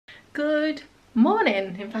Good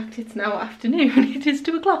morning. In fact, it's now afternoon. It is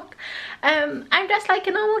 2 o'clock. I'm dressed like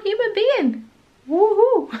a normal human being.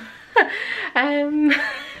 Woohoo!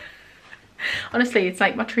 Honestly, it's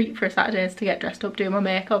like my treat for a Saturday is to get dressed up, do my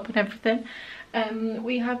makeup and everything.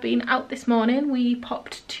 We have been out this morning. We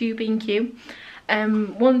popped to B&Q.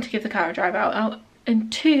 One, to give the car a drive out, and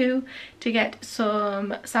two, to get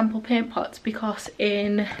some sample paint pots, because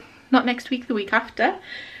not next week, the week after,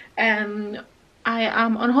 I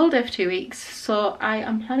am on holiday for 2 weeks, so I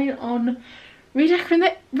am planning on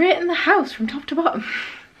redecorating the house from top to bottom.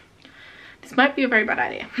 This might be a very bad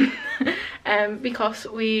idea because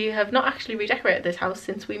we have not actually redecorated this house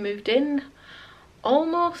since we moved in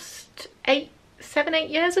almost 7-8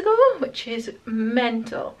 years ago, which is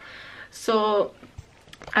mental. So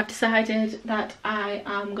I've decided that I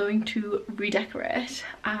am going to redecorate,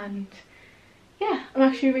 and yeah, I'm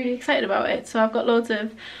actually really excited about it. So I've got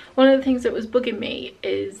one of the things that was bugging me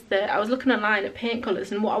is that I was looking online at paint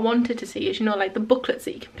colours, and what I wanted to see is, you know, like the booklets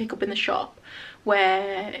that you can pick up in the shop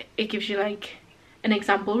where it gives you like an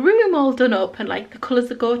example room all done up and like the colours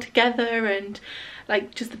that go together and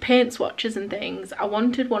like just the paint swatches and things. I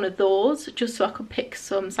wanted one of those just so I could pick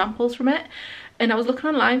some samples from it, and I was looking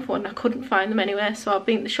online for one and I couldn't find them anywhere. So I've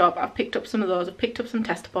been to the shop, I've picked up some of those, I've picked up some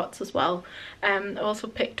tester pots as well. I've also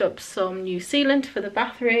picked up some new sealant for the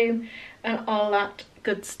bathroom and all that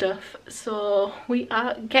good stuff. So we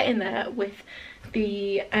are getting there with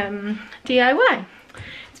the DIY.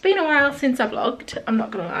 It's been a while since I vlogged, I'm not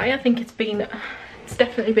gonna lie. I think it's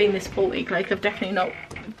definitely been this full week. Like, I've definitely not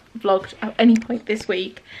vlogged at any point this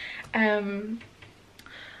week.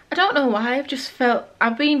 I don't know why,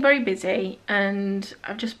 I've been very busy and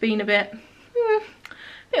I've just been a bit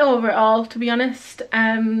over it all, to be honest.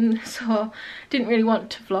 So didn't really want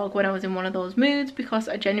to vlog when I was in one of those moods, because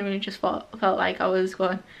I genuinely just felt like I was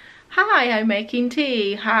going, hi, I'm making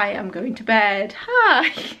tea, hi, I'm going to bed, hi.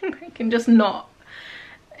 I can just not,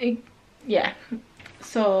 yeah.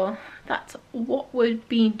 So that's what we've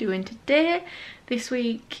been doing today. This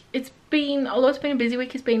week, although it's been a busy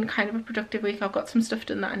week, it's been kind of a productive week. I've got some stuff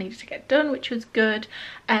done that I needed to get done, which was good.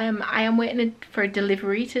 I am waiting for a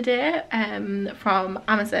delivery today from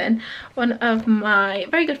Amazon. One of my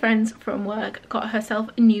very good friends from work got herself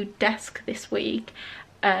a new desk this week,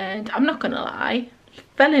 and I'm not gonna lie,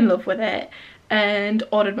 fell in love with it and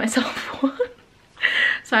ordered myself one.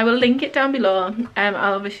 So I will link it down below.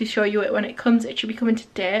 I'll obviously show you it when it comes. It should be coming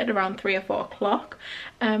today at around 3 or 4 o'clock,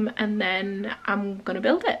 and then I'm gonna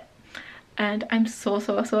build it, and I'm so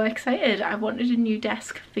excited. I've wanted a new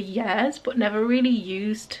desk for years but never really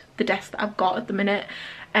used the desk that I've got at the minute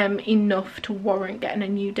enough to warrant getting a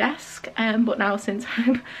new desk, but now, since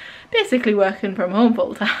I'm basically working from home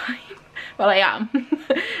full time, well, I am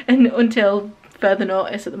and until further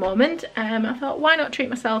notice at the moment, I thought, why not treat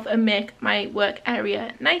myself and make my work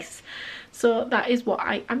area nice? So that is what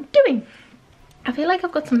I am doing. I feel like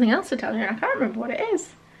I've got something else to tell you and I can't remember what it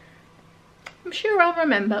is. I'm sure I'll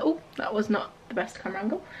remember. Oh, that was not the best camera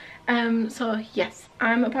angle. So yes,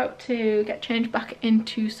 I'm about to get changed back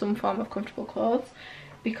into some form of comfortable clothes,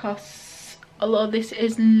 because although this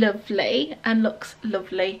is lovely and looks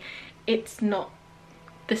lovely, it's not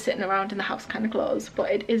the sitting around in the house kind of clothes, but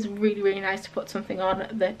it is really nice to put something on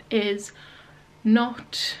that is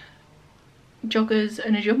not joggers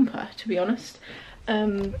and a jumper, to be honest.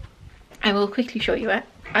 I will quickly show you it.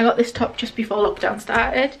 I got this top just before lockdown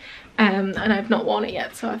started, and I've not worn it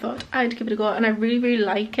yet, so I thought I'd give it a go, and I really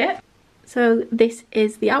like it. So this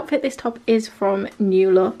is the outfit. This top is from New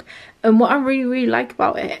Look, and what I really like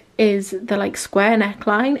about it is the like square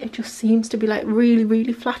neckline. It just seems to be like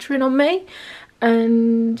really flattering on me,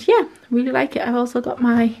 and yeah, really like it. I've also got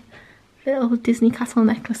my little Disney Castle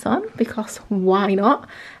necklace on, because why not,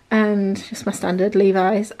 and just my standard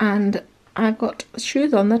Levi's, and I've got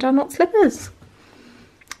shoes on that are not slippers.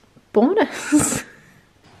 Bonus.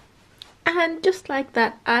 And just like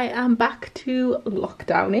that, I am back to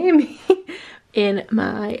lockdown Aimee in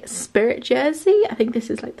my Spirit jersey. I think this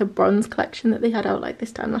is like the bronze collection that they had out like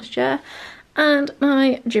this time last year, and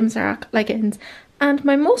my Jim Zarak leggings, and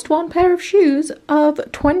my most worn pair of shoes of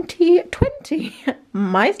 2020,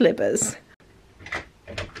 my slippers.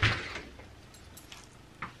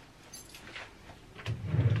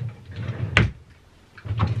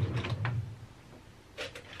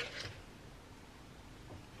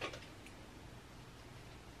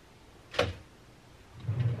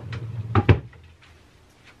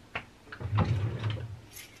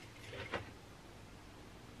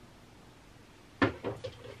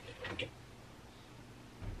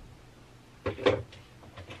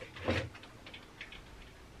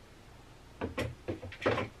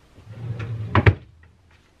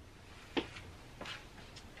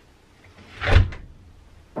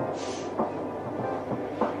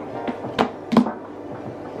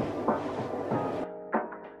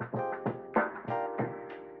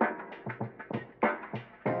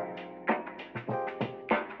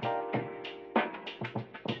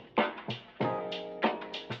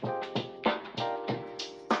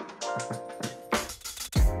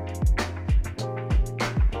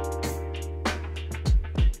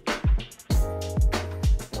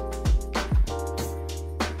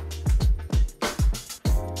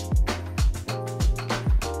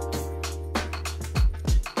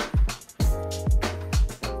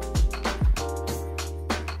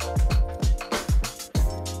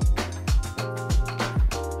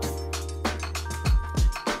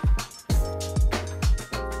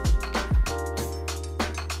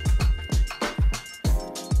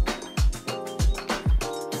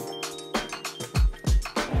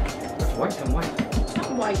 white and white. It's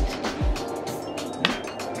not white.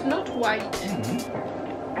 It's not white.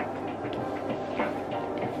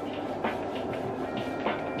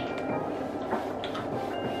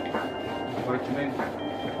 What do you mean?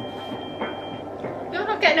 You're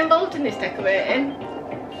not getting involved in this decorating.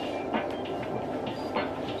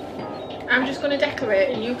 I'm just going to decorate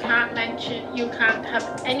and you can't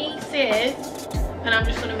have any say, and I'm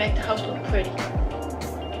just going to make the house look pretty.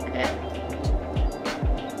 Okay?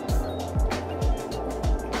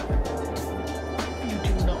 You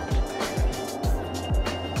do not.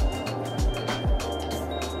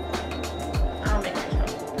 I'll make this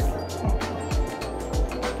house look pretty.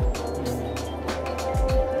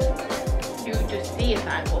 You just see if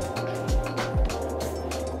I will.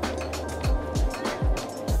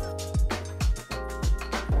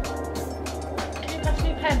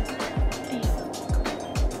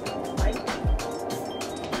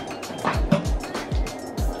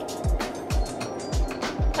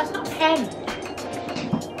 Pen.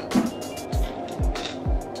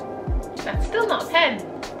 That's still not a pen.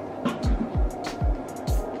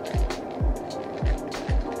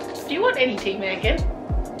 Do you want any tea, Megan?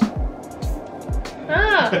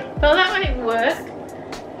 Ah, well that might work.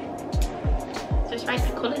 Just write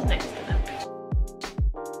the colours next to them.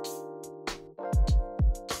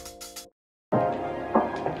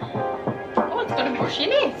 Oh, it's got a brush in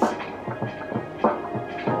it.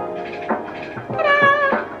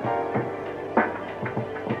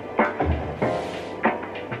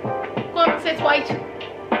 It's white.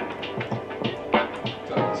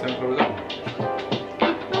 That's simple as that.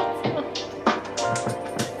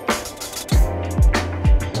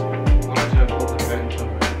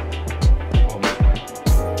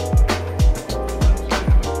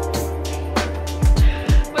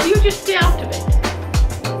 Will you just stay out of it?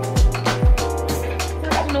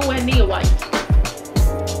 That's nowhere near white.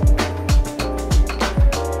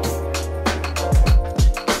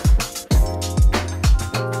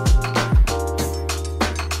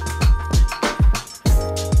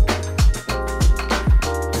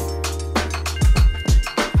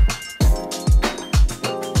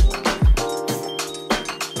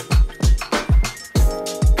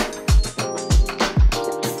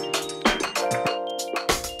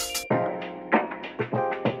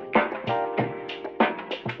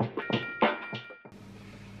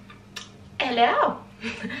 Hello!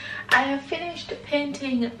 I have finished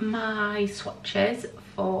painting my swatches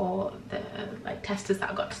for the testers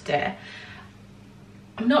that I got today.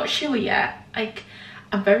 I'm not sure yet.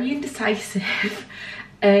 I'm very indecisive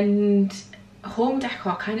and home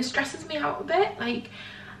decor kind of stresses me out a bit.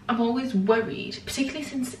 I'm always worried, particularly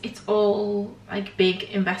since it's all big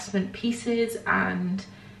investment pieces and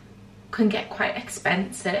can get quite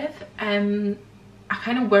expensive. I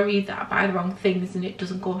kind of worry that I buy the wrong things and it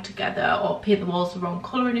doesn't go together, or paint the walls the wrong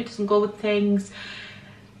colour and it doesn't go with things.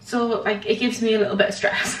 So it gives me a little bit of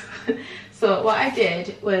stress. So what I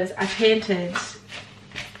did was I painted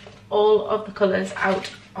all of the colours out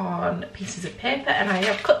on pieces of paper, and I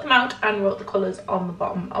have cut them out and wrote the colours on the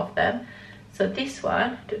bottom of them. So this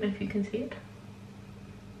one, I don't know if you can see it.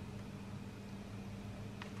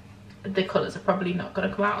 The colours are probably not going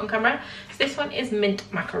to come out on camera. So this one is Mint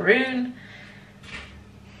Macaroon.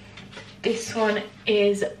 This one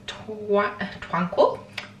is Tranquil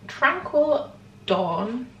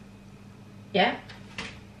Dawn. Yeah.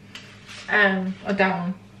 Or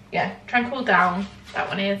Down. Yeah, Tranquil Down. That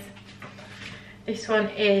one is. This one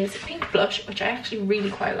is Pink Blush, which I actually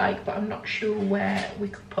really quite like, but I'm not sure where we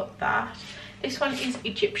could put that. This one is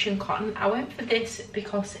Egyptian Cotton. I went for this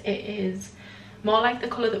because it is more like the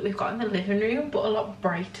colour that we've got in the living room, but a lot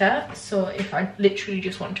brighter. So if I literally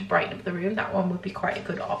just want to brighten up the room, that one would be quite a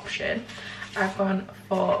good option. I've gone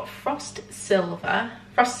for Frost Steel. I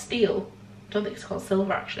don't think it's called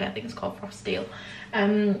silver actually, I think it's called Frost Steel.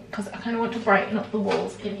 Because I kind of want to brighten up the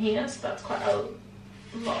walls in here, so that's quite a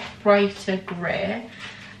lot brighter grey.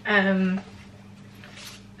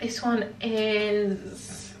 This one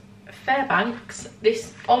is Fairbanks.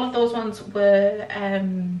 All of those ones were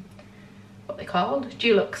what they called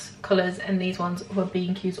Dulux colours, and these ones were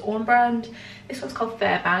B&Q's own brand. This one's called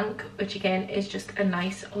Fairbank, which again is just a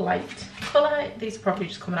nice light colour. These are probably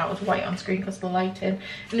just coming out as white on screen because of the lighting.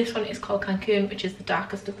 And this one is called Cancun, which is the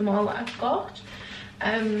darkest of them all that I've got.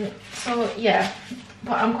 So yeah,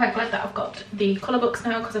 but I'm quite glad that I've got the colour books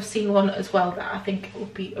now, because I've seen one as well that I think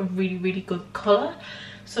would be a really, really good colour.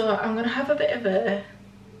 So I'm going to have a bit of a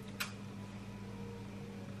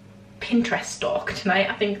Pinterest stalk tonight.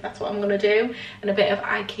 I think that's what I'm gonna do, and a bit of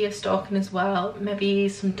IKEA stalking as well, maybe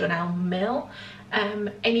some Dunelm Mill.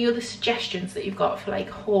 Any other suggestions that you've got for like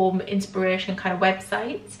home inspiration kind of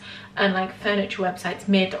websites, and like furniture websites,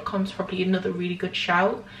 made.com is probably another really good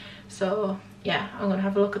shout. So yeah, I'm gonna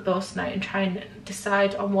have a look at those tonight and try and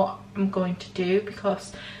decide on what I'm going to do,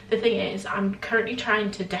 because the thing is, I'm currently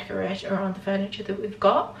trying to decorate around the furniture that we've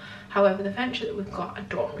got. However, the furniture that we've got I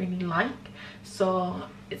don't really like, so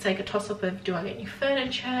it's like a toss-up of, do I get new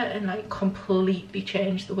furniture and like completely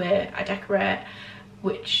change the way I decorate,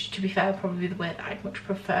 which to be fair probably the way that I'd much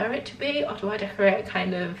prefer it to be, or do I decorate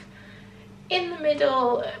kind of in the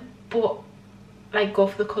middle but like go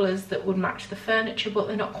for the colours that would match the furniture but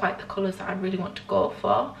they're not quite the colours that I really want to go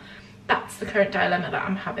for. That's the current dilemma that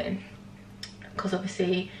I'm having, because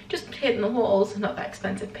obviously just painting the walls is not that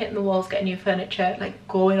expensive. Painting the walls, getting new furniture, like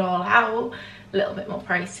going all out, a little bit more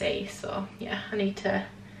pricey. So yeah, I need to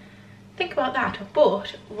think about that.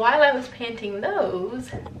 But while I was painting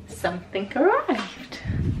those, something arrived,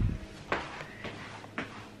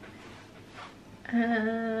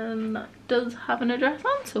 and that does have an address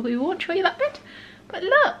on, so we won't show you that bit. But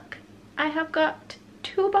look, I have got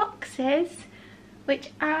 2 boxes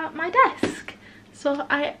which are my desk, so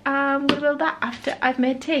I am gonna build that after I've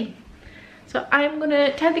made tea. So I'm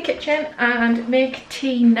gonna tidy the kitchen and make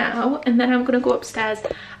tea now, and then I'm gonna go upstairs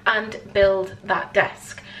and build that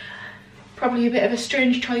desk. Probably a bit of a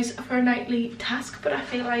strange choice for a nightly task, but I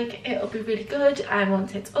feel like it'll be really good, and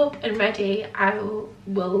once it's up and ready I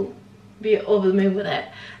will be over the moon with it.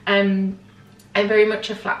 I'm very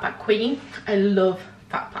much a flat pack queen. I love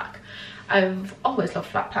flat pack. I've always loved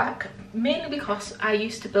flat pack, mainly because I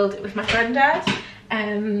used to build it with my granddad,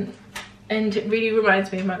 and it really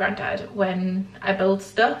reminds me of my granddad when I build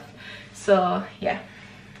stuff. So yeah,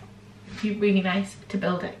 it'd be really nice to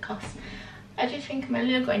build it, because I just think my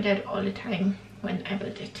little granddad all the time when I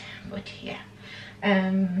build it. But yeah,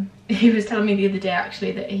 he was telling me the other day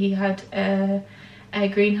actually that he had a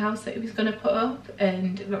greenhouse that he was going to put up,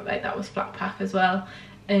 and it looked like that was flat pack as well.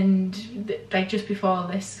 And like just before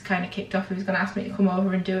this kind of kicked off, he was going to ask me to come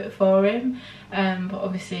over and do it for him, but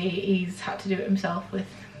obviously he's had to do it himself with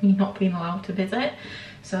me not being allowed to visit.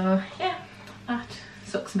 So yeah, that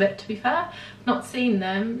sucks a bit, to be fair. Not seen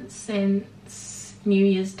them since New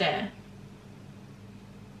Year's Day,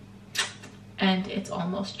 and it's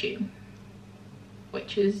almost June,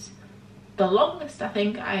 which is the longest I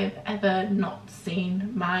think I've ever not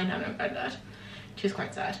seen my nan and granddad, which is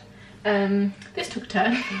quite sad. This took a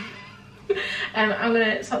turn. I'm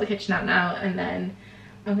gonna sort the kitchen out now, and then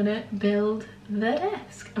I'm gonna build the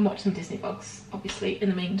desk and watch some Disney vlogs obviously in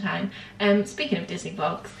the meantime. Speaking of Disney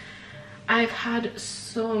vlogs, I've had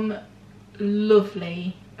some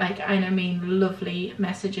lovely, like I mean lovely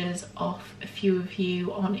messages off a few of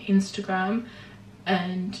you on Instagram,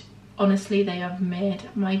 and honestly they have made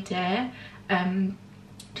my day.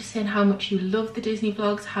 Just saying how much you love the Disney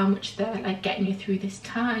vlogs, how much they're like getting you through this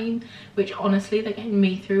time, which honestly they're getting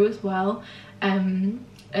me through as well, and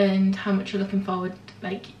how much you're looking forward,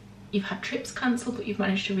 like you've had trips cancelled but you've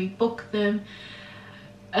managed to rebook them.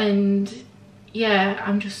 And yeah,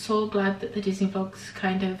 I'm just so glad that the Disney vlogs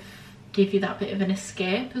kind of give you that bit of an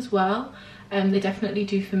escape as well. They definitely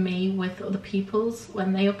do for me with other people's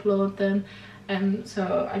when they upload them.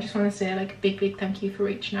 So I just want to say like a big thank you for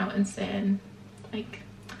reaching out and saying like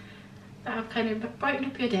that I've kind of brightened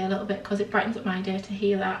up your day a little bit, because it brightens up my day to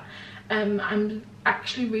hear that. I'm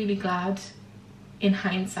actually really glad in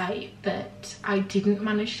hindsight that I didn't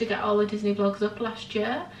manage to get all the Disney vlogs up last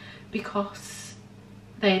year, because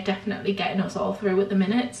they're definitely getting us all through at the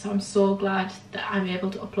minute. So I'm so glad that I'm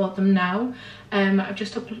able to upload them now. I've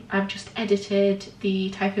just edited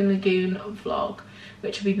the Typhoon Lagoon vlog,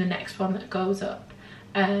 which will be the next one that goes up.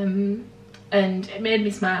 And it made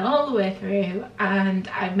me smile all the way through, and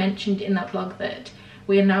I mentioned in that vlog that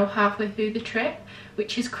we are now halfway through the trip,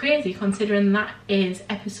 which is crazy considering that is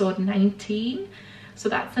episode 19. So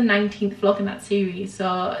that's the 19th vlog in that series.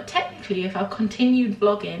 So technically if I've continued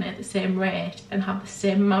vlogging at the same rate and have the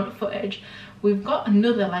same amount of footage, we've got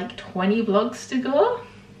another like 20 vlogs to go.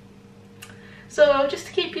 So just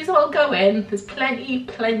to keep you all going, there's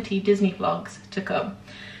plenty Disney vlogs to come.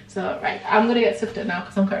 So right, I'm gonna get stuff done now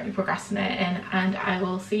because I'm currently procrastinating, and I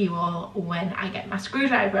will see you all when I get my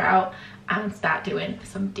screwdriver out and start doing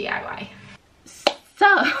some DIY. So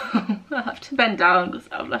I have to bend down because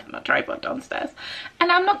I've left my tripod downstairs,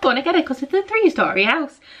 and I'm not going to get it because it's a 3-story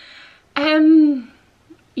house.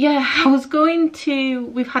 Yeah, I was going to,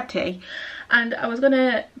 we've had tea, and I was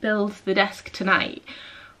gonna build the desk tonight,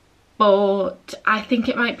 but I think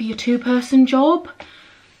it might be a 2-person job.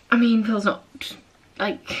 I mean, Phil's not,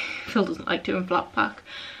 like, Phil doesn't like doing flat pack,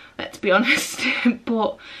 let's be honest.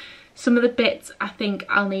 But some of the bits I think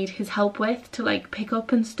I'll need his help with to like pick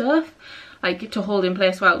up and stuff, like to hold in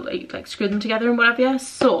place while like screw them together and whatever.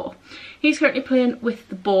 So he's currently playing with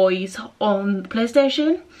the boys on the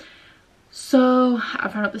PlayStation. So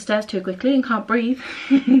I've run up the stairs too quickly and can't breathe.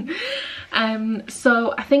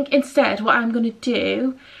 So I think instead what I'm going to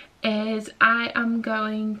do is I am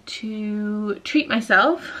going to treat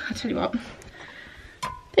myself. I tell you what,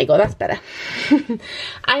 there you go, that's better.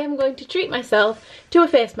 I am going to treat myself to a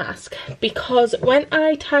face mask, because when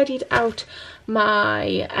I tidied out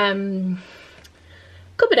my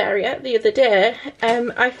cupboard area the other day,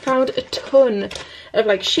 I found a ton of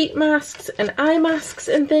like sheet masks and eye masks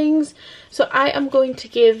and things. So I am going to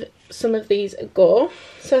give some of these a go.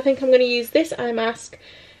 So I think I'm going to use this eye mask,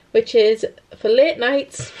 which is for late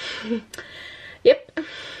nights. Yep.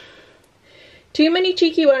 Too many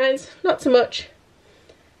cheeky ones, not so much.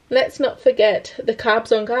 Let's not forget the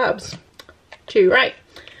carbs on carbs. Too right.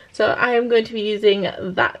 So I am going to be using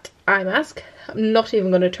that eye mask. I'm not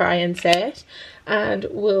even going to try and say it, and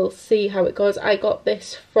we'll see how it goes. I got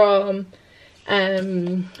this from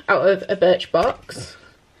out of a Birchbox.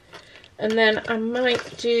 And then I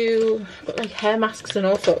might do, I've got like hair masks and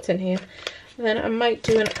all sorts in here. And then I might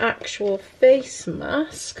do an actual face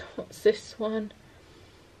mask. What's this one?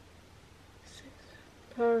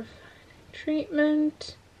 Purifying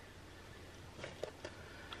treatment.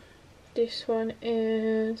 This one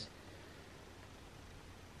is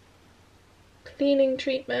cleaning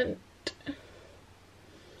treatment.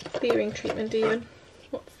 Clearing treatment even.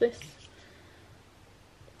 What's this?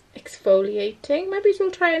 Exfoliating. Maybe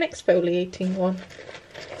we'll try an exfoliating one.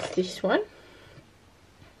 This one.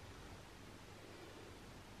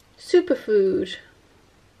 Superfood.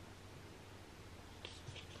 It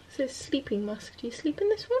says sleeping mask. Do you sleep in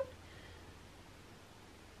this one?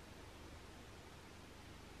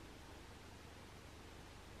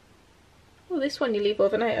 Oh, this one you leave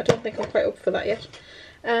overnight. I don't think I'm quite up for that yet.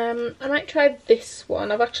 I might try this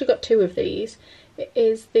one. I've actually got two of these. It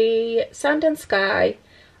is the Sand and Sky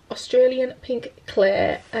Australian Pink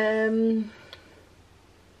Clay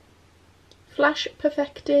Flash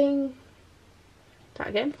Perfecting. That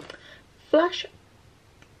again. Flash.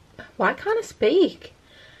 Why can't I speak?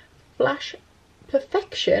 Flash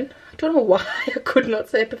Perfection. I don't know why I could not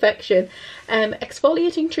say perfection.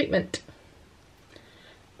 Exfoliating treatment.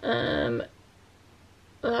 Allow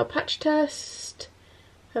patch test.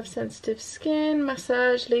 Have sensitive skin.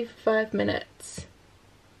 Massage. Leave for 5 minutes.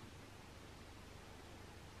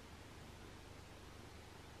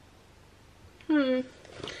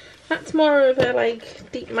 That's more of a like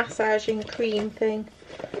deep massaging cream thing.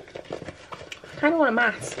 I kind of want a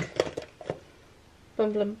mask.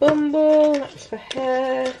 Bumble and Bumble, that's for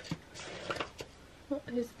hair. What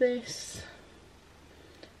is this?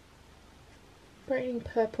 Brightening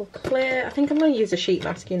Purple Clear. I think I'm going to use a sheet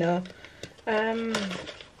mask, you know.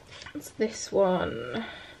 What's this one?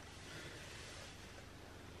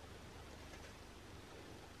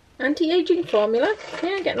 Anti-aging formula.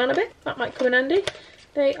 Yeah, getting on a bit. That might come in handy.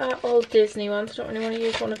 They are all Disney ones. I don't really want to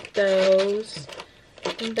use one of those.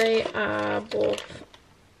 And they are both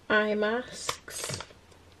eye masks.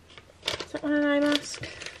 Is that one an eye mask?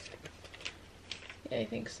 Yeah, I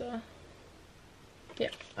think so. Yeah,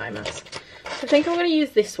 eye mask. So I think I'm going to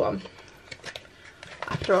use this one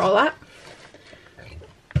after all that.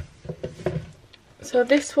 So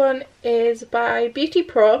this one is by Beauty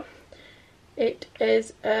Pro. It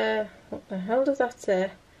is a, what the hell does that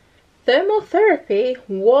say? Thermotherapy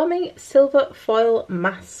Warming Silver Foil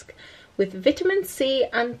Mask with vitamin C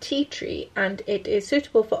and tea tree, and it is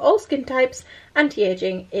suitable for all skin types,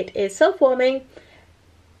 anti-aging. It is self-warming,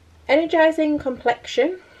 energizing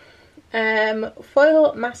complexion.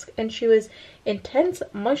 Foil mask ensures intense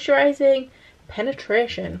moisturizing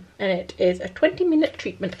penetration, and it is a 20-minute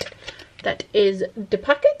treatment. That is the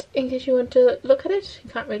packet, in case you want to look at it. You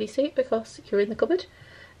can't really see it because you're in the cupboard.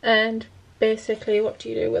 And basically, what do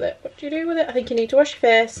you do with it? What do you do with it? I think you need to wash your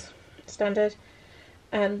face, standard,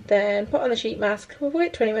 and then put on the sheet mask,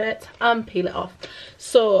 wait 20 minutes and peel it off.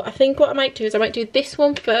 So I think what I might do is I might do this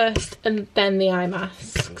one first and then the eye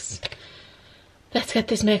masks. Let's get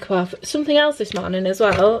this makeup off. Something else this morning as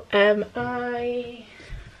well. I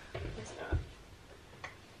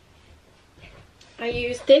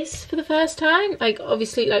used this for the first time. Like,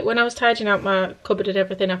 obviously, like when I was tidying out my cupboard and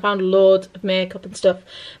everything, I found loads of makeup and stuff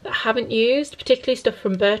that I haven't used, particularly stuff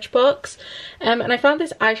from Birchbox. And I found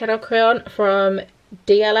this eyeshadow crayon from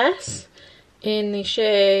DLS in the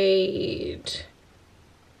shade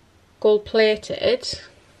Gold Plated.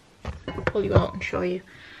 I'll pull you out and show you.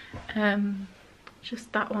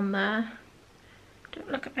 Just that one there.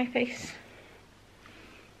 Don't look at my face.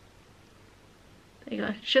 There you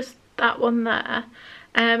go. It's just that one there.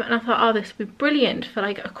 And I thought, oh, this would be brilliant for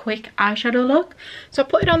like a quick eyeshadow look. So I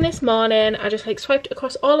put it on this morning. I just like swiped it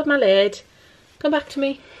across all of my lid. Come back to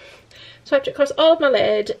me. Swiped it across all of my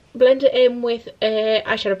lid, blended it in with a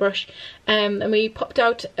eyeshadow brush, and we popped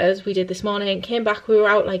out as we did this morning. Came back, we were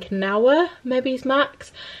out like an hour, maybe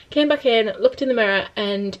max. Came back in, looked in the mirror,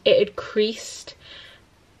 and it had creased.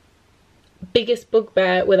 Biggest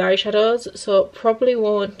bugbear with eyeshadows, so probably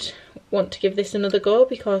won't want to give this another go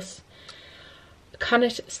because I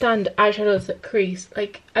cannot stand eyeshadows that crease.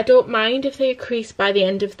 Like, I don't mind if they crease by the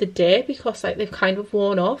end of the day because like they've kind of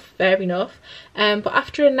worn off, fair enough. But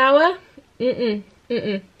after an hour,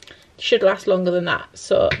 should last longer than that,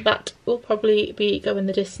 so that will probably be going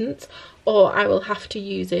the distance, or I will have to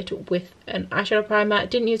use it with an eyeshadow primer. I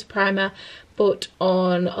didn't use a primer, but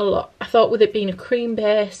on a lot, I thought with it being a cream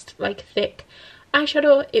based like thick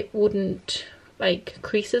eyeshadow it wouldn't like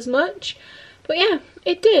crease as much, but yeah,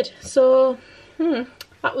 it did. So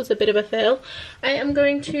that was a bit of a fail. I'm a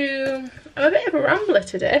bit of a rambler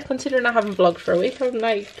today considering I haven't vlogged for a week. I'm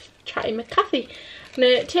like chatting with Kathy. I'm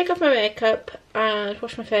going to take off my makeup and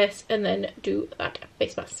wash my face and then do that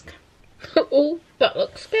face mask. Oh, that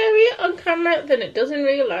looks scarier on camera than it does in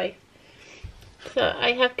real life. So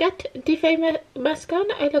I have got the face mask on.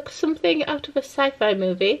 I look something out of a sci-fi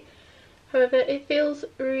movie. However, it feels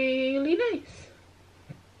really nice.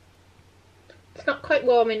 It's not quite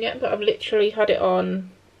warming yet, but I've literally had it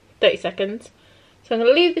on 30 seconds. So I'm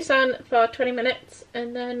going to leave this on for 20 minutes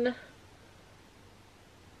and then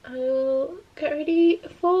I'll get ready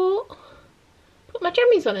for put my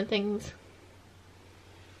jammies on and things.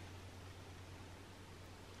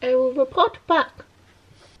 I will report back.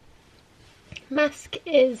 Mask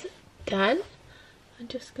is done. I'm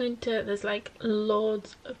just going to, there's like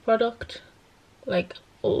loads of product, like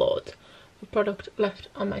loads of product left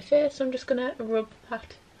on my face, so I'm just gonna rub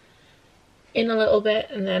that in a little bit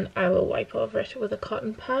and then I will wipe over it with a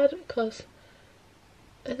cotton pad because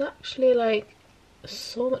there's actually like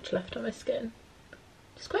so much left on my skin.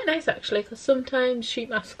 It's quite nice actually because sometimes sheet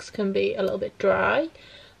masks can be a little bit dry,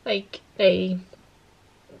 like they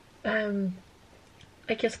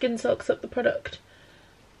like your skin soaks up the product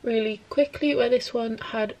really quickly, where this one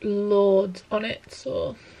had loads on it,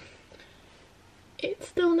 so it's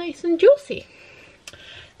still nice and juicy.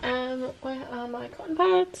 Where are my cotton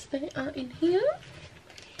pads? They are in here.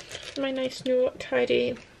 My nice new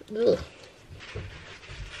tidy cotton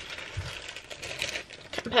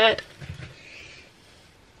pad.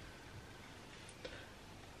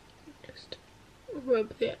 Just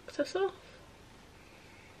rub the excess off.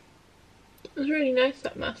 It was really nice,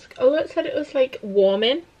 that mask. Although it said it was like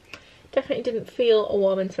warming, definitely didn't feel a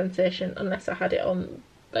warming sensation unless I had it on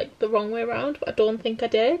like the wrong way around, but I don't think I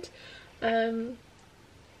did. But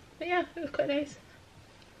yeah, it was quite nice.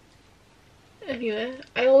 Anyway,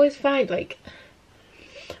 I always find like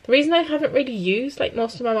the reason I haven't really used like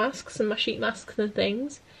most of my masks and my sheet masks and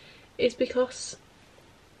things is because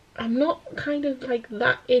I'm not kind of like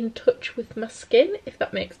that in touch with my skin, if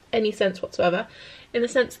that makes any sense whatsoever, in the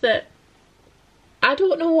sense that I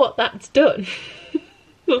don't know what that's done.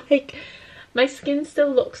 Like, my skin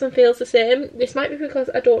still looks and feels the same. This might be because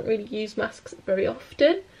I don't really use masks very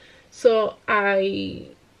often, so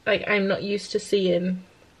I'm not used to seeing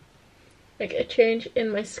like a change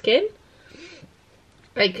in my skin,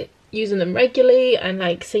 like using them regularly and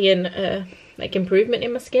like seeing like improvement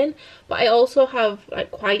in my skin. But I also have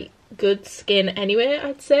like quite good skin anyway,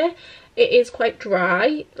 I'd say. It is quite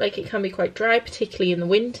dry, like it can be quite dry, particularly in the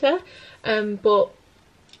winter, but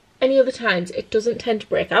any other times it doesn't tend to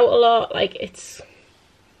break out a lot. Like it's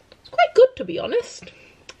quite good, to be honest.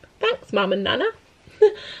 Thanks, Mum and Nana.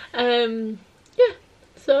 Yeah,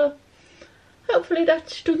 so hopefully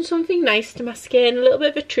that's done something nice to my skin, a little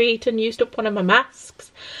bit of a treat, and used up one of my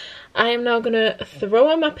masks. I am now gonna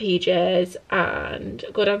throw on my PJs and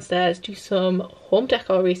go downstairs, do some home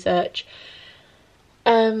decor research,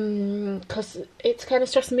 because it's kind of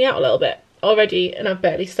stressing me out a little bit already and I've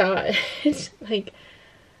barely started. Like,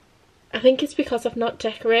 I think it's because I've not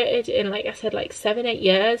decorated in, like I said, like 7-8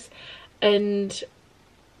 years, and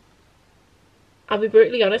I'll be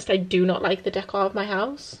brutally honest, I do not like the decor of my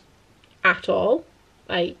house at all.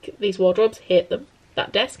 Like, these wardrobes, hate them.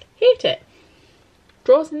 That desk, hate it.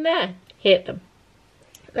 Drawers in there, hate them.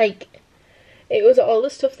 Like, it was all the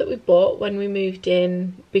stuff that we bought when we moved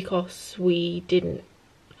in because we didn't,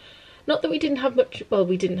 not that we didn't have much, well,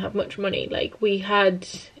 we didn't have much money. Like, we had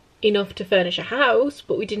enough to furnish a house,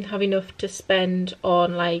 but we didn't have enough to spend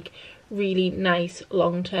on like really nice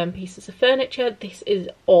long-term pieces of furniture. This is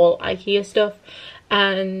all IKEA stuff,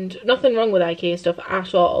 and nothing wrong with IKEA stuff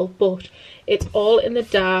at all, but it's all in the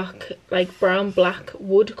dark, like brown black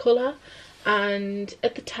wood colour, and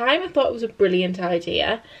at the time I thought it was a brilliant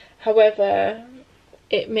idea. However,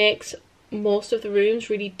 it makes most of the rooms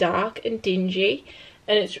really dark and dingy,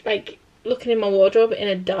 and it's like looking in my wardrobe, in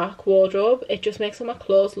a dark wardrobe, it just makes all my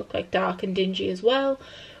clothes look like dark and dingy as well,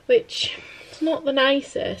 which is not the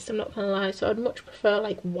nicest, I'm not gonna lie. So I'd much prefer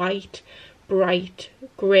like white, bright,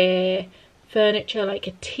 grey furniture, like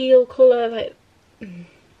a teal colour, like,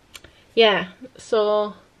 yeah.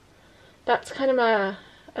 So that's kind of my,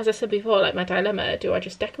 as I said before, like my dilemma. Do I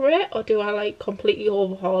just decorate, or do I like completely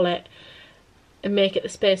overhaul it and make it the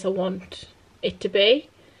space I want it to be?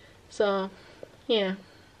 So yeah,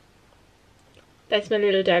 that's my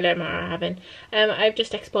little dilemma I'm having. I've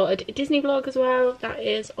just exported a Disney vlog as well. That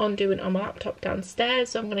is on my laptop downstairs,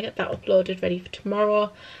 so I'm going to get that uploaded ready for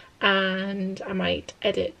tomorrow. And I might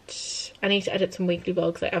edit, I need to edit some weekly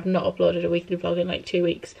vlogs. Like, I've not uploaded a weekly vlog in like 2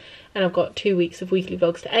 weeks, and I've got 2 weeks of weekly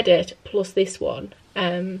vlogs to edit, plus this one.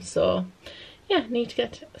 So yeah, need to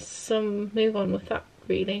get some move on with that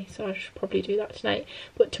really, so I should probably do that tonight.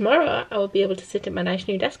 But tomorrow I will be able to sit at my nice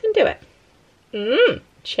new desk and do it.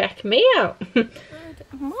 Check me out. Good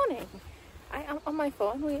morning. I am on my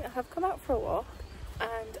phone. We have come out for a walk,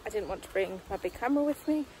 and I didn't want to bring my big camera with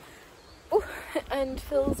me. Oh, and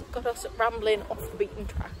Phil's got us rambling off the beaten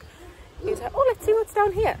track. He's like, oh, let's see what's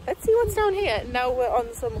down here. Let's see what's down here. Now we're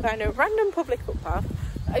on some kind of random public footpath.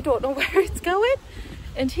 I don't know where it's going.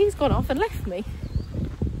 And he's gone off and left me.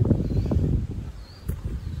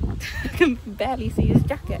 I can barely see his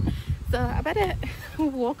jacket. So I better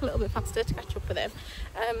walk a little bit faster to catch up with him.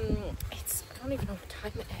 I don't even know what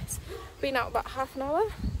time it is. Been out about half an hour.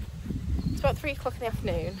 It's about 3 o'clock in the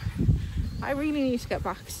afternoon. I really need to get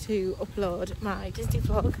back to upload my Disney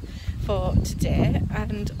vlog for today,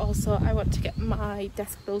 and also I want to get my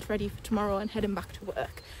desk build ready for tomorrow and heading back to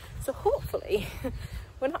work. So hopefully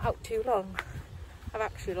we're not out too long. I've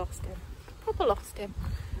actually lost him. Proper lost him.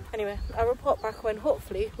 Anyway, I'll report back when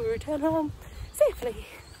hopefully we return home safely.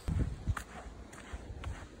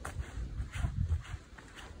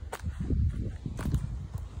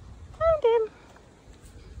 Found him.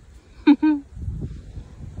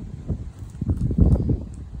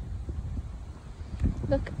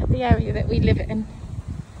 Look at the area that we live in.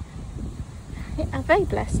 We are very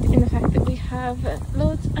blessed in the fact that we have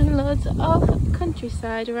loads and loads of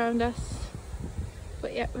countryside around us,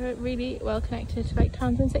 but yet we're really well connected to like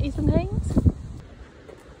towns and cities and things.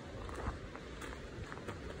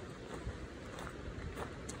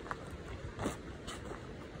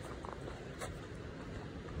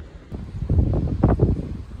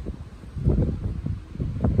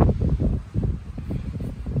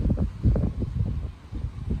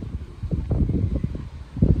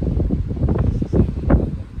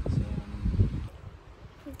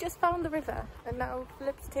 Found the river, and now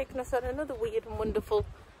Philip's taken us on another weird and wonderful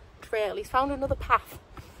trail. He's found another path.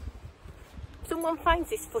 If someone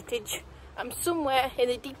finds this footage, I'm somewhere in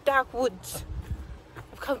the deep dark woods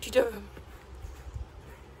of County Durham.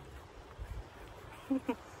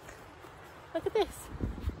 Look at this.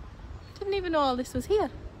 Didn't even know all this was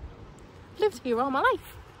here. I've lived here all my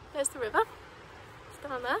life. There's the river. It's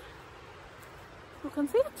down there. You can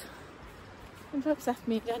see it. And Philip's left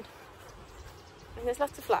me again. And there's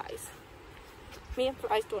lots of flies. Me and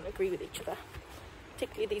flies don't agree with each other,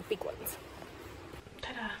 particularly these big ones.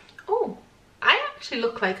 Ta-da. Oh, I actually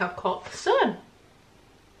look like I've caught the sun.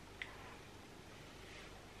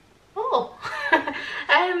 Oh,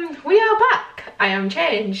 we are back. I am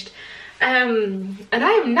changed, and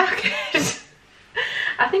I am knackered.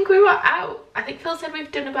 I think we were out. I think Phil said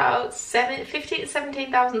we've done about 15,000 to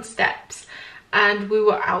 17,000 steps, and we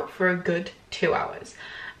were out for a good 2 hours.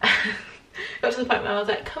 Got to the point where I was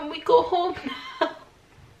like, can we go home now?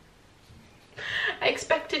 I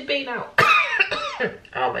expected being out.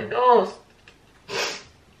 Oh my nose.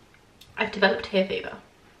 I've developed hay fever,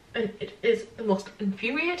 and it is the most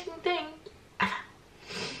infuriating thing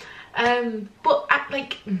ever. But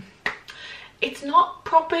it's not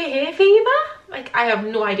proper hay fever. Like, I have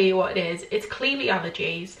no idea what it is. It's clearly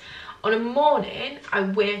allergies. On a morning, I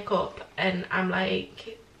wake up and I'm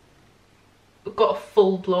like, got a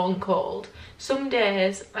full-blown cold. Some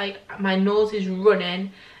days, like, my nose is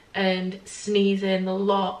running and sneezing a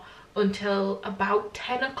lot until about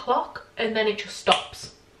 10 o'clock, and then it just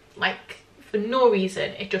stops. Like, for no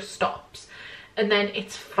reason, it just stops, and then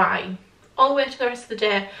it's fine all the way to the rest of the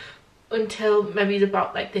day, until maybe it's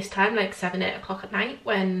about like this time, like 7, 8 o'clock at night,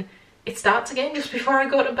 when it starts again just before I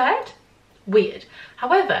go to bed. weird.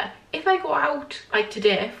 However, if I go out like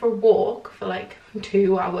today for a walk for like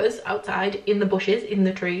 2 hours outside in the bushes, in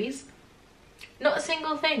the trees, not a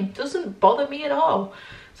single thing, doesn't bother me at all.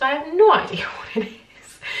 So I have no idea what it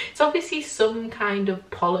is. It's obviously some kind of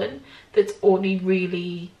pollen that's only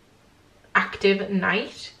really active at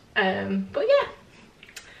night. But yeah,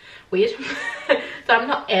 weird. So I'm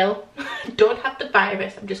not ill, don't have the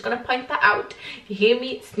virus. I'm just gonna point that out. If you hear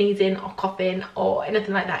me sneezing or coughing or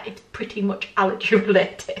anything like that, it's pretty much allergy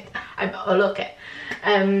related. I'm all okay.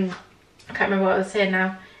 I can't remember what I was saying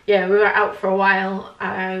now. Yeah, we were out for a while.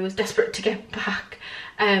 I was desperate to get back,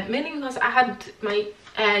 mainly because I had my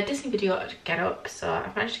Disney video to get up, so I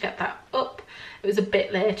managed to get that up. It was a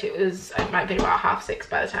bit late. It might have been about 6:30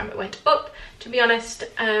 by the time it went up, to be honest,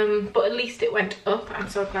 but at least it went up. I'm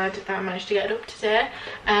so glad that I managed to get it up today.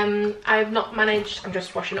 I've not managed, I'm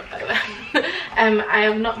just washing up by the way. I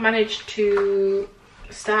have not managed to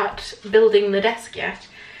start building the desk yet.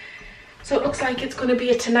 So it looks like it's going to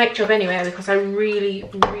be a tonight job anyway, because I really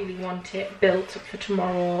want it built for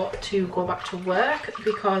tomorrow to go back to work,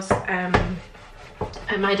 because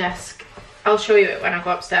at my desk, I'll show you it when I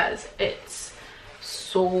go upstairs, it's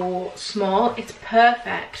so small. It's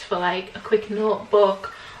perfect for like a quick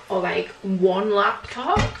notebook or like one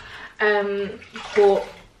laptop, but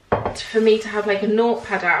for me to have like a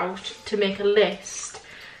notepad out to make a list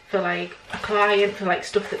for like a client, for like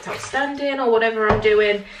stuff that's outstanding or whatever I'm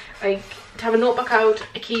doing, like to have a notebook out,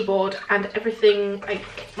 a keyboard and everything, like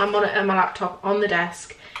my monitor and my laptop on the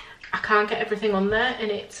desk, I can't get everything on there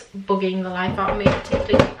and it's bugging the life out of me,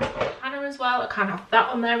 particularly I've got a planner as well. I can't have that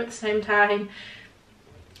on there at the same time.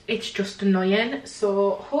 It's just annoying.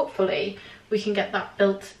 So hopefully we can get that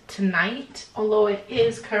built tonight, although it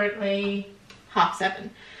is currently 7:30.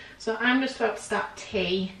 So I'm just about to start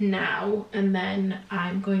tea now, and then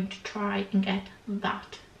I'm going to try and get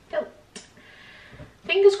that built.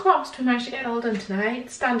 Fingers crossed we managed to get it all done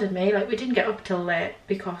tonight. Standard me, like we didn't get up till late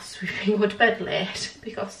because we've been going to bed late,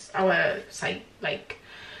 because our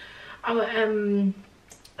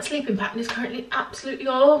sleeping pattern is currently absolutely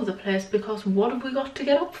all over the place, because what have we got to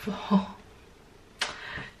get up for?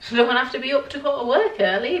 So don't have to be up to go to work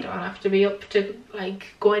early, don't have to be up to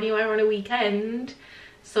like go anywhere on a weekend.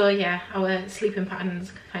 So yeah, our sleeping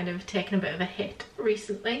pattern's kind of taken a bit of a hit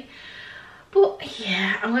recently. But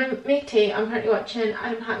yeah, I'm going to make tea. I'm currently watching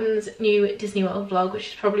Adam Hatton's new Disney World vlog, which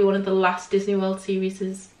is probably one of the last Disney World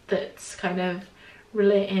series that's kind of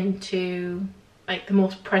relating to like the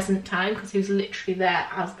most present time, because he was literally there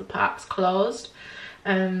as the parks closed.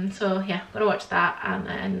 So yeah, I'm going to watch that and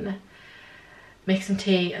then make some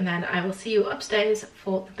tea, and then I will see you upstairs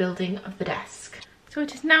for the building of the desk. So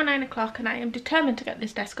it is now 9 o'clock and I am determined to get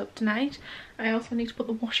this desk up tonight. I also need to put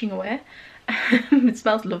the washing away. It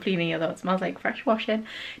smells lovely in here though, it smells like fresh washing,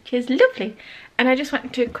 which is lovely. And I just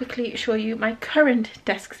wanted to quickly show you my current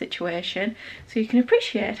desk situation so you can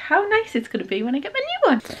appreciate how nice it's going to be when I get my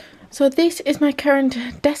new one. So this is my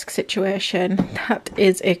current desk situation. That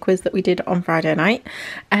is a quiz that we did on Friday night.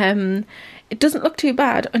 It doesn't look too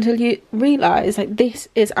bad until you realise like this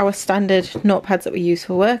is our standard notepads that we use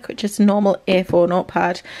for work, which is a normal A4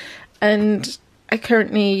 notepad, and I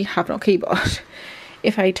currently have no keyboard.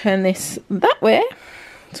 If I turn this that way,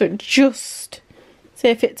 so it just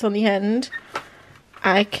say fits on the end,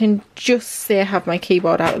 I can just say have my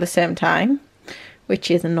keyboard out at the same time,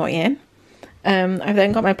 which is annoying. I've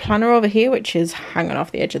then got my planner over here, which is hanging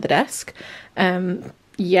off the edge of the desk.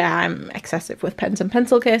 Yeah, I'm excessive with pens and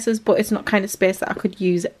pencil cases, but it's not kind of space that I could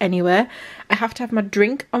use anywhere. I have to have my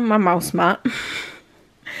drink on my mouse mat,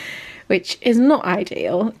 which is not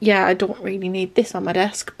ideal. Yeah, I don't really need this on my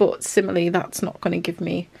desk, but similarly, that's not going to give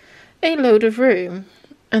me a load of room.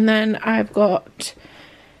 And then I've got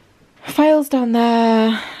files down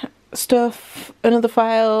there, stuff, another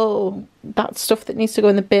file, that's stuff that needs to go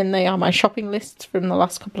in the bin. They are my shopping lists from the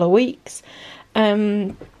last couple of weeks.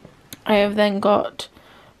 I have then got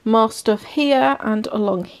more stuff here and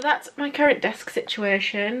along here. That's my current desk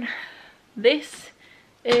situation. This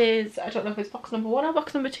is, I don't know if it's box number 1 or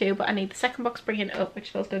box number 2, but I need the second box bringing it up, which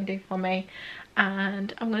Phil's going to do for me.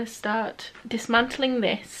 And I'm going to start dismantling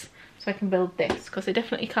this so I can build this, because I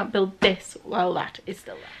definitely can't build this while that is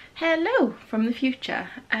still there. Hello from the future.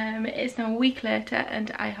 It is now a week later and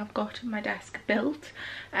I have got my desk built.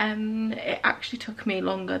 It actually took me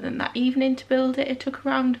longer than that evening to build it. It took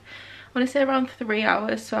around, I want to say around 3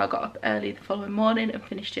 hours, so I got up early the following morning and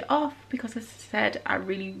finished it off, because as I said, I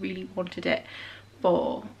really wanted it.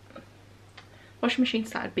 But washing machine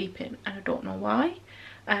started beeping and I don't know why.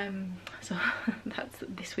 So that's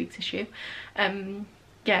this week's issue.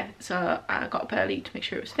 yeah, so I got up early to make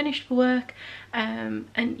sure it was finished for work, and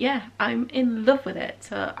yeah, I'm in love with it.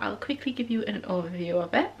 So I'll quickly give you an overview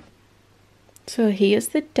of it. So here's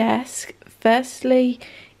the desk. Firstly,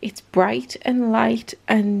 it's bright and light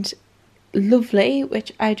and lovely,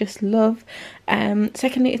 which I just love.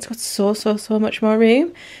 Secondly, it's got so much more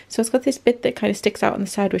room. So it's got this bit that kind of sticks out on the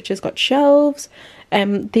side, which has got shelves.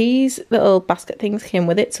 These little basket things came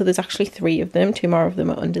with it, so there's actually 3 of them. 2 more of them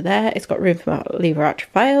are under there. It's got room for my lever arch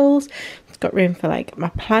files. It's got room for like my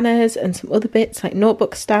planners and some other bits like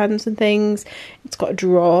notebook stands and things. It's got a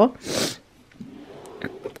drawer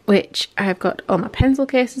which I've got all my pencil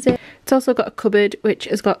cases in. It's also got a cupboard which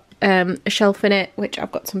has got a shelf in it which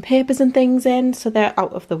I've got some papers and things in, so they're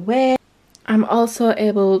out of the way. I'm also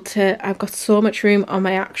able to, I've got so much room on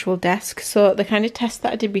my actual desk, so the kind of test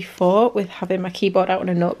that I did before with having my keyboard out on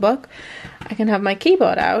a notebook, I can have my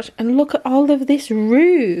keyboard out and look at all of this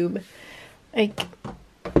room. Like,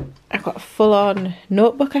 I've got a full-on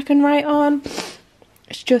notebook I can write on.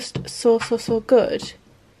 It's just so good.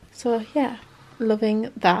 So yeah,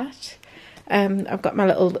 loving that. I've got my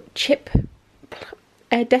little chip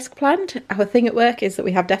desk plant. Our thing at work is that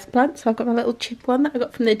we have desk plants, so I've got my little chip one that I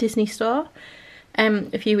got from the Disney store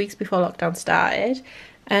a few weeks before lockdown started,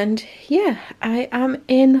 and yeah, I am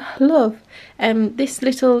in love. This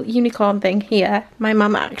little unicorn thing here, my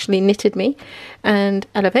mum actually knitted me and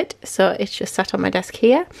I love it, so it's just sat on my desk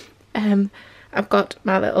here. I've got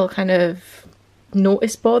my little kind of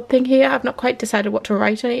notice board thing here. I've not quite decided what to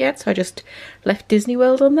write on it yet, so I just left Disney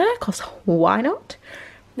World on there because why not.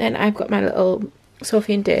 Then I've got my little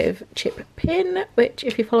Sophie and Dave chip pin, which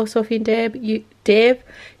if you follow Sophie and Dave,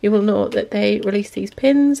 you will know that they release these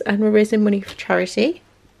pins and we're raising money for charity.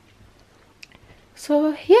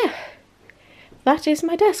 So yeah, that is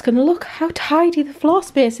my desk, and look how tidy the floor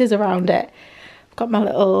space is around it. I've got my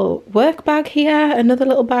little work bag here, another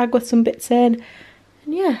little bag with some bits in,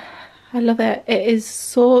 and yeah, I love it. It is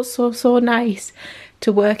so nice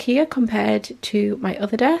to work here compared to my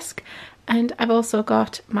other desk. And I've also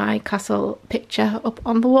got my castle picture up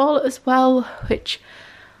on the wall as well, which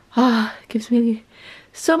gives me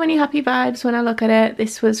so many happy vibes when I look at it.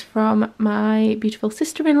 This was from my beautiful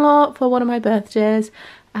sister-in-law for one of my birthdays,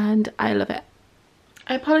 and I love it.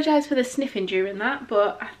 I apologise for the sniffing during that,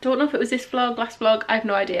 but I don't know if it was this vlog, last vlog, I have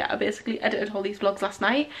no idea. I basically edited all these vlogs last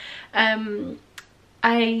night.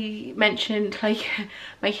 I mentioned like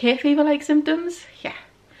my hay fever like symptoms. Yeah,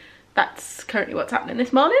 that's currently what's happening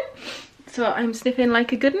this morning. So I'm sniffing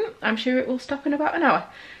like a good one. I'm sure it will stop in about an hour.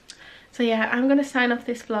 So yeah, I'm going to sign off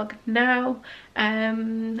this vlog now.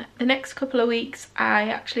 The next couple of weeks I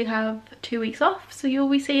actually have 2 weeks off, so you'll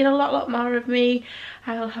be seeing a lot more of me.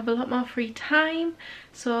 I'll have a lot more free time.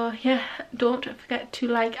 So yeah, don't forget to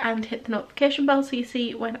like and hit the notification bell so you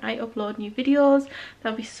see when I upload new videos.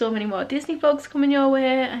 There'll be so many more Disney vlogs coming your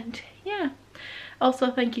way, and yeah. Also,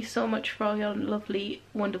 thank you so much for all your lovely,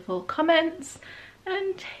 wonderful comments,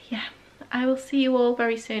 and yeah. I will see you all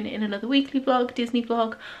very soon in another weekly vlog, Disney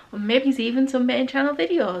vlog, or maybe even some main channel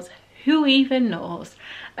videos. Who even knows?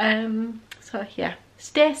 So yeah,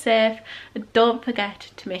 stay safe and don't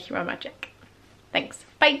forget to make your own magic. Thanks.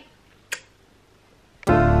 Bye.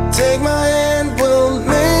 Take my hand, we'll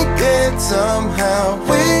make it somehow.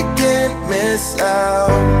 We can't miss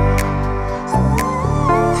out.